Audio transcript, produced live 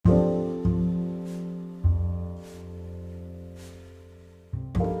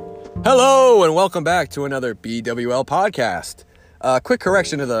Hello, and welcome back to another BWL podcast. Quick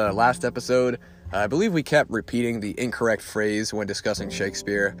correction to the last episode. I believe we kept repeating the incorrect phrase when discussing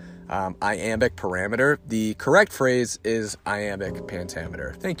Shakespeare, iambic parameter. The correct phrase is iambic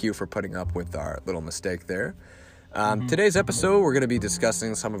pentameter. Thank you for putting up with our little mistake there. Today's episode, we're going to be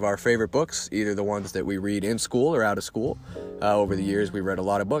discussing some of our favorite books, either the ones that we read in school or out of school. Over the years, we read a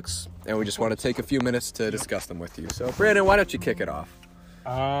lot of books, and we just want to take a few minutes to discuss them with you. So, Brandon, why don't you kick it off?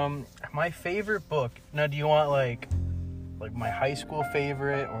 My favorite book. Now, do you want like my high school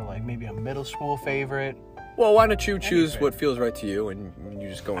favorite or like maybe a middle school favorite? Well, why don't you choose what feels right to you, and you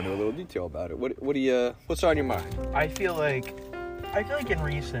just go into a little detail about it. What's on your mind? I feel like in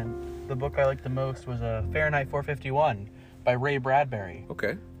recent, the book I liked the most was Fahrenheit 451 by Ray Bradbury.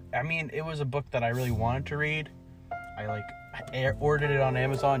 Okay. I mean, it was a book that I really wanted to read. I ordered it on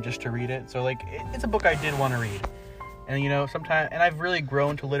Amazon just to read it. So it's a book I did want to read. And, sometimes, and I've really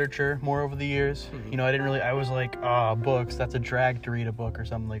grown to literature more over the years. Mm-hmm. I was like, books, that's a drag to read a book or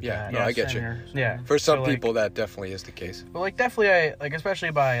something like that. Yeah, no, I get you. Yeah. For some people, that definitely is the case. But, definitely,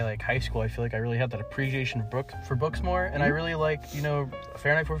 especially by, high school, I feel like I really had that appreciation for books more. And I really liked,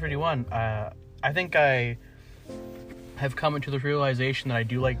 Fahrenheit 451. I think I have come into the realization that I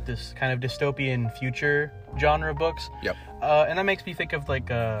do like this kind of dystopian future genre of books. Yep. And that makes me think of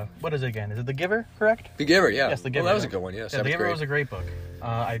what is it again? Is it The Giver, correct? The Giver, yeah. Yes, The Giver. Well, that was a good one, yes. Yeah, The Giver was a great book.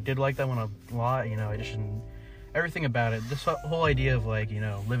 I did like that one a lot, everything about it. This whole idea of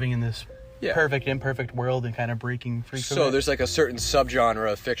living in this perfect, imperfect world and kind of breaking free from it. So there's a certain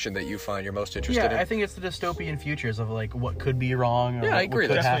subgenre of fiction that you find you're most interested in? Yeah, I think it's the dystopian futures of what could be wrong or I agree.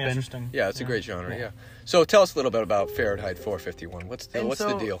 what could happen. Interesting. Yeah, it's a great genre, yeah. So tell us a little bit about Fahrenheit 451. What's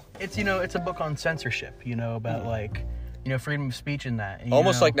the deal? It's, it's a book on censorship, about freedom of speech and that. And,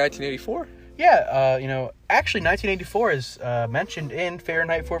 almost like 1984? Yeah, actually 1984 is mentioned in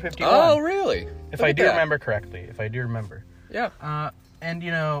Fahrenheit 451. Oh, really? If I do remember correctly. Yeah. And,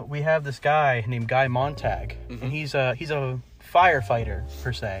 we have this guy named Guy Montag, and he's a firefighter,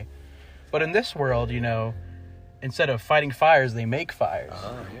 per se. But in this world, instead of fighting fires, they make fires.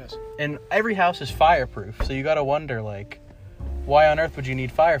 Ah, yes. And every house is fireproof, so you gotta wonder, why on earth would you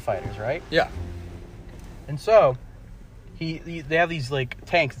need firefighters, right? Yeah. And so, they have these,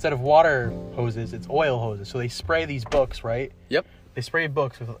 tanks. Instead of water hoses, it's oil hoses. So they spray these books, right? Yep. They spray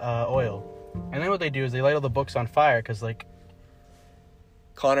books with oil. And then what they do is they light all the books on fire, because,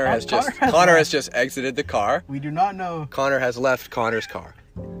 Connor has just exited the car. We do not know. Connor has left Connor's car.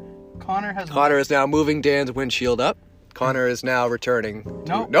 Connor is now moving Dan's windshield up. Connor is now returning.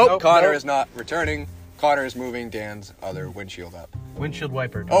 Connor is not returning. Connor is moving Dan's other windshield up. Windshield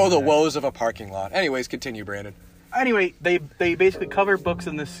wiper. Oh, the woes of a parking lot. Anyways, continue, Brandon. Anyway, they basically cover books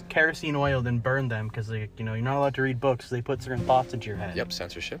in this kerosene oil, then burn them, because, you're not allowed to read books. So they put certain thoughts into your head. Yep,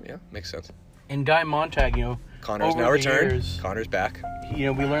 censorship. Yeah, makes sense. And Guy Montag, Connor's now returned. Connor's back. We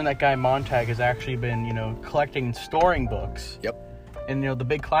learned that Guy Montag has actually been, collecting and storing books. Yep. And, the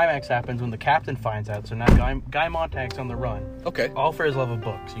big climax happens when the captain finds out. So now Guy Montag's on the run. Okay. All for his love of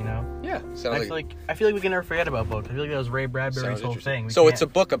books, Yeah. I feel like we can never forget about books. I feel like that was Ray Bradbury's whole thing. So it's a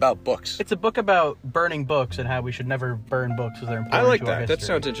book about books. It's a book about burning books and how we should never burn books because they're important. I like to our that. history. That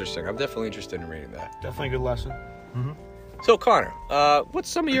sounds interesting. I'm definitely interested in reading that. Definitely a good lesson. Mm-hmm. So, Connor, what's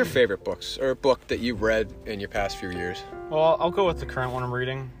some of your favorite books, or a book that you've read in your past few years? Well, I'll go with the current one I'm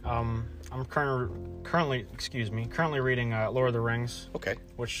reading. I'm currently reading Lord of the Rings. Okay.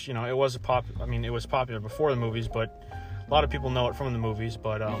 Which, it was popular before the movies, but a lot of people know it from the movies.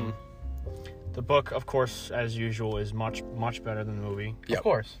 But the book, of course, as usual, is much, much better than the movie. Yep. Of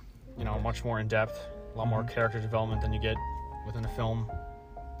course. Much more in depth, a lot more character development than you get within a film.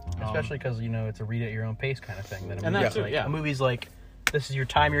 Especially because, it's a read at your own pace kind of thing. And that's it, yeah. A movie's this is your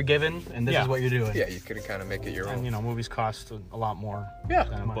time you're given, and this is what you're doing. Yeah, you can kind of make it your own. And, movies cost a lot more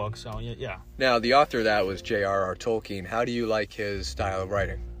than a book, so, yeah. Now, the author of that was J.R.R. Tolkien. How do you like his style of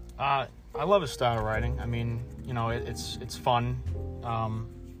writing? I love his style of writing. I mean, it's fun.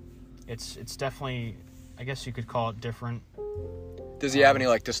 It's definitely, I guess you could call it different. Does he have any,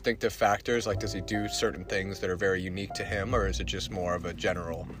 distinctive factors? Does he do certain things that are very unique to him, or is it just more of a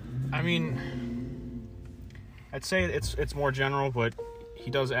general? I mean, I'd say it's more general, but he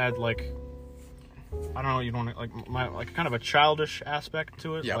does add, I don't know, you don't kind of a childish aspect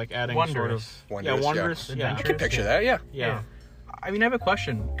to it, adding wondrous. Wondrous. Yeah, I can picture that. Yeah. I mean, I have a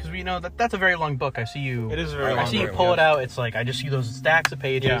question, because we know that's a very long book. I see you. It is a very long book. I see you pull it out. It's I just see those stacks of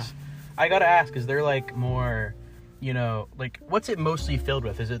pages. Yeah. I gotta ask, is there more you know, like, what's it mostly filled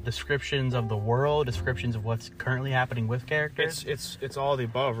with? Is it descriptions of the world, descriptions of what's currently happening with characters? It's all of the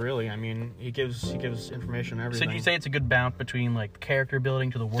above, really. I mean, he gives information on everything. So do you say it's a good balance between, like, character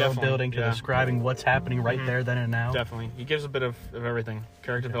building to the world Definitely, building to yeah. describing what's happening right there, then and now? Definitely. He gives a bit of everything.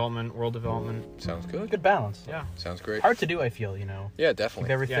 Character development, world development. Sounds good. Good balance. Yeah. Sounds great. Hard to do, I feel, you know. Yeah, Keep definitely.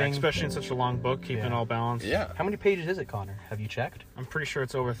 Yeah, everything. especially in such a long book, keeping it all balanced. Yeah. How many pages is it, Connor? Have you checked? I'm pretty sure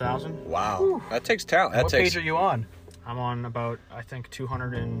it's over 1,000. Wow. That takes talent. That What takes. page are you on? I'm on about, I think,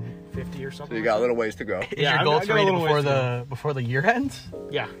 250 or something. So you got a little ways to go. Is Yeah, your goal I to got a read it little ways before the year ends?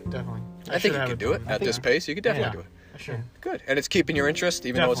 Yeah, definitely. I think you could do it at this pace. You could definitely do it. I should. Good. And it's keeping your interest,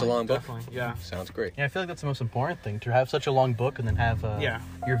 even though it's a long book. Definitely, yeah. Sounds great. Yeah, I feel like that's the most important thing, to have such a long book and then have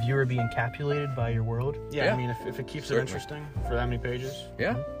your viewer be encapsulated by your world. Yeah, Yeah. I mean, if it keeps Certainly. it interesting for that many pages.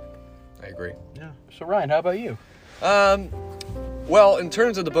 Yeah. I agree. Yeah. So Ryan, how about you? Well, in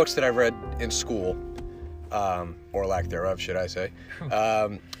terms of the books that I read in school, or lack thereof, should I say,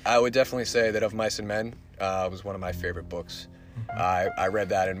 I would definitely say that Of Mice and Men was one of my favorite books. I read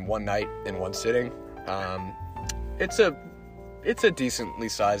that in one night, in one sitting. It's a decently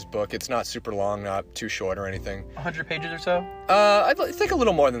sized book. It's not super long, not too short or anything. 100 pages or so? I think a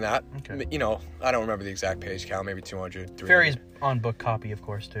little more than that. Okay. You know, I don't remember the exact page count, maybe 200, 300. Varies on book copy, of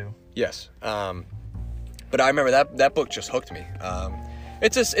course, too. Yes. But I remember that book just hooked me.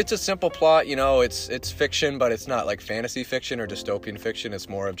 It's a simple plot, you know, it's fiction, but it's not like fantasy fiction or dystopian fiction. It's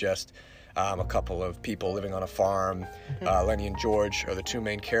more of just a couple of people living on a farm. Lenny and George are the two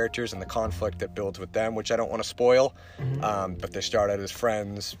main characters and the conflict that builds with them, which I don't want to spoil. But they start out as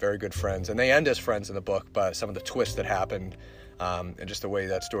friends, very good friends, and they end as friends in the book, but some of the twists that happened and just the way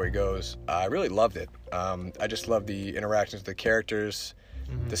that story goes, I really loved it. I just loved the interactions with the characters,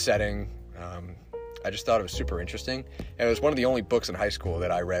 the setting. I just thought it was super interesting. And it was one of the only books in high school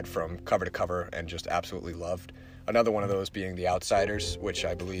that I read from cover to cover and just absolutely loved. Another one of those being The Outsiders, which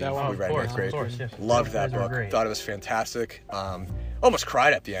I believe That one, we of read in course, eighth grade. of course, yes. Loved that Those were book. great. Thought it was fantastic. Almost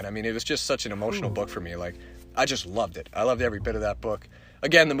cried at the end. I mean, it was just such an emotional book for me. Like, I just loved it. I loved every bit of that book.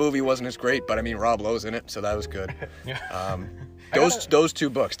 Again, the movie wasn't as great, but I mean, Rob Lowe's in it, so that was good. Yeah. Those two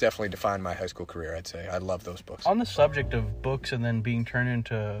books definitely defined my high school career, I'd say. I love those books. On the subject of books and then being turned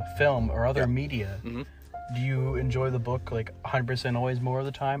into film or other media, do you enjoy the book like 100% always more of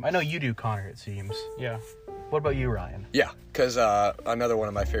the time? I know you do, Connor, it seems. Yeah. What about you, Ryan? Yeah, because another one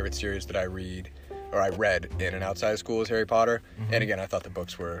of my favorite series that I read in and outside of school is Harry Potter. And again, I thought the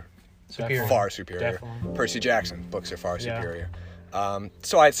books were Superior. far superior. Definitely. Percy Jackson books are far Yeah. superior.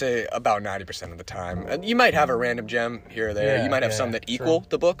 So I'd say about 90% of the time. And you might have a random gem here or there. Yeah, You might have yeah, some that true. equal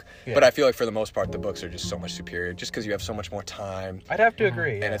the book. Yeah. But I feel like for the most part, the books are just so much superior just because you have so much more time. I'd have to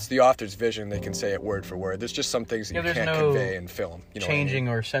agree. And yeah. it's the author's vision. They can say it word for word. There's just some things that Yeah, you there's can't no convey in film. You know what I mean? changing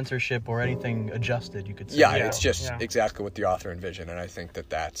or censorship or anything adjusted, you could say. Yeah, Yeah, it's just yeah. exactly what the author envisioned, and I think that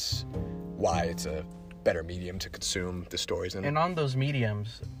that's why it's a better medium to consume the stories in. And on those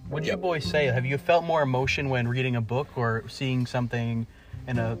mediums, would you Yep. boys say, have you felt more emotion when reading a book or seeing something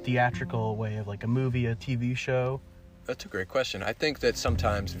in a theatrical way of like a movie, a TV show? That's a great question. I think that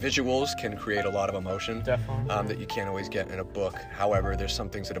sometimes visuals can create a lot of emotion Definitely. that you can't always get in a book. However, there's some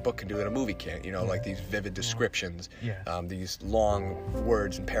things that a book can do that a movie can't. You know, like these vivid descriptions, Yeah. these long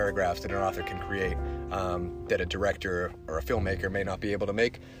words and paragraphs that an author can create that a director or a filmmaker may not be able to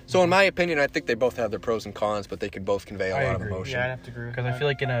make. So in my opinion, I think they both have their pros and cons, but they can both convey a I lot of agree. emotion. Yeah, I'd have to agree with Because I that. feel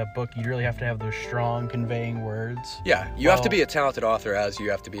like in a book, you really have to have those strong conveying words. Yeah, you have to Well- be a talented author as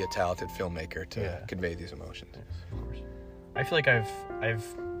you have to be a talented filmmaker to Yeah. convey these emotions. Of course. I feel like I've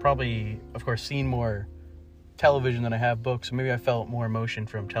probably, of course, seen more television than I have books. So maybe I felt more emotion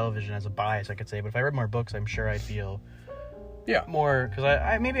from television as a bias, I could say. But if I read more books, I'm sure I'd feel Yeah. more, because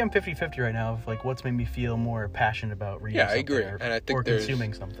I maybe I'm 50-50 right now of like what's made me feel more passionate about reading Yeah, I something agree. or, And I think or there's-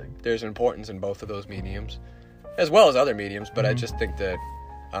 consuming something. There's importance in both of those mediums, as well as other mediums, but I Mm-hmm. just think that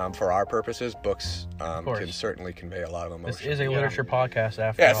for our purposes, books course. can certainly convey a lot of This emotion. is a literature podcast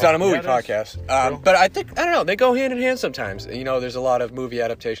after Yeah, it's all. not a movie Yeah, it is. podcast. True. But I don't know, they go hand in hand sometimes. You know, there's a lot of movie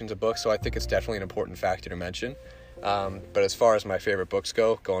adaptations of books, so I think it's definitely an important factor to mention. But as far as my favorite books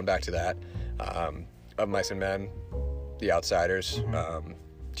go, going back to that, Of Mice and Men, The Outsiders. Mm-hmm.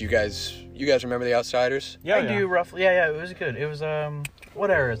 Do you guys remember The Outsiders? Yeah, I yeah. do roughly. Yeah, it was good. It was what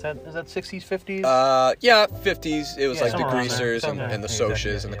era is that? Is that 60s, 50s? Yeah, 50s. It was Yeah, like the somewhere around there. greasers Somewhere. and the Exactly,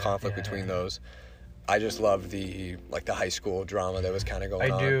 Socs and the yeah, conflict yeah, between yeah. those. I just love the high school drama that was kind of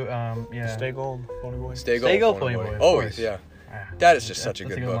going on. I do. Yeah. Stay Gold, Pony Boy. Stay Stay Gold, Gold, Pony Boy, of Always, course. yeah. That is just such a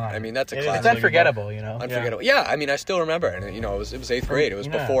That's good book. line. I mean, that's a It is. classic. It's unforgettable, you know. Unforgettable. Yeah, I mean, I still remember it. And, it was 8th grade. It was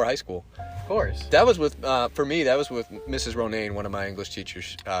Yeah. before high school. Of course. That was with, for me, that was with Mrs. Ronayne, one of my English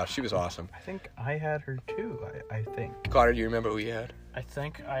teachers. She was awesome. I think I had her too. I think. Carter, do you remember who you had? I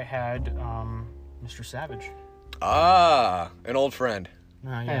think I had Mr. Savage. Ah, an old friend.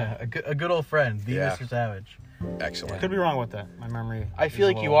 Yeah, a good old friend, the Yeah. Mr. Savage. Excellent. Could be wrong with that. My memory. I feel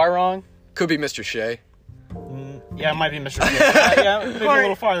is like a you little- are wrong. Could be Mr. Shea. Yeah, it might be Mr. yeah, maybe a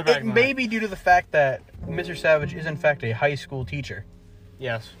little farther back. It than may that. be due to the fact that Mr. Savage is in fact a high school teacher.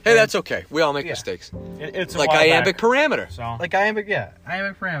 Yes. Hey, that's okay. We all make Yeah. mistakes. It's a Like while iambic back, parameter. So Like iambic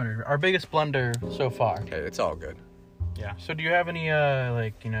parameter, our biggest blunder so far. Okay, it's all good. yeah. So do you have any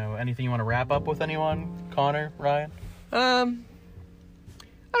anything you want to wrap up with anyone, Connor, Ryan?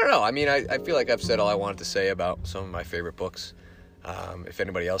 I don't know. I mean, I feel like I've said all I wanted to say about some of my favorite books. If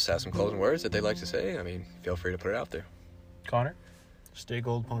anybody else has some closing words that they'd like to say, I mean, feel free to put it out there. Connor? Stay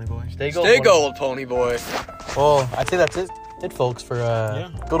gold, pony boy. Stay gold. Stay gold, pony boy. Well, I'd say that's it folks, for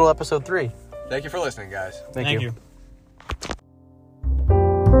good old episode 3. Thank you for listening, guys. Thank you.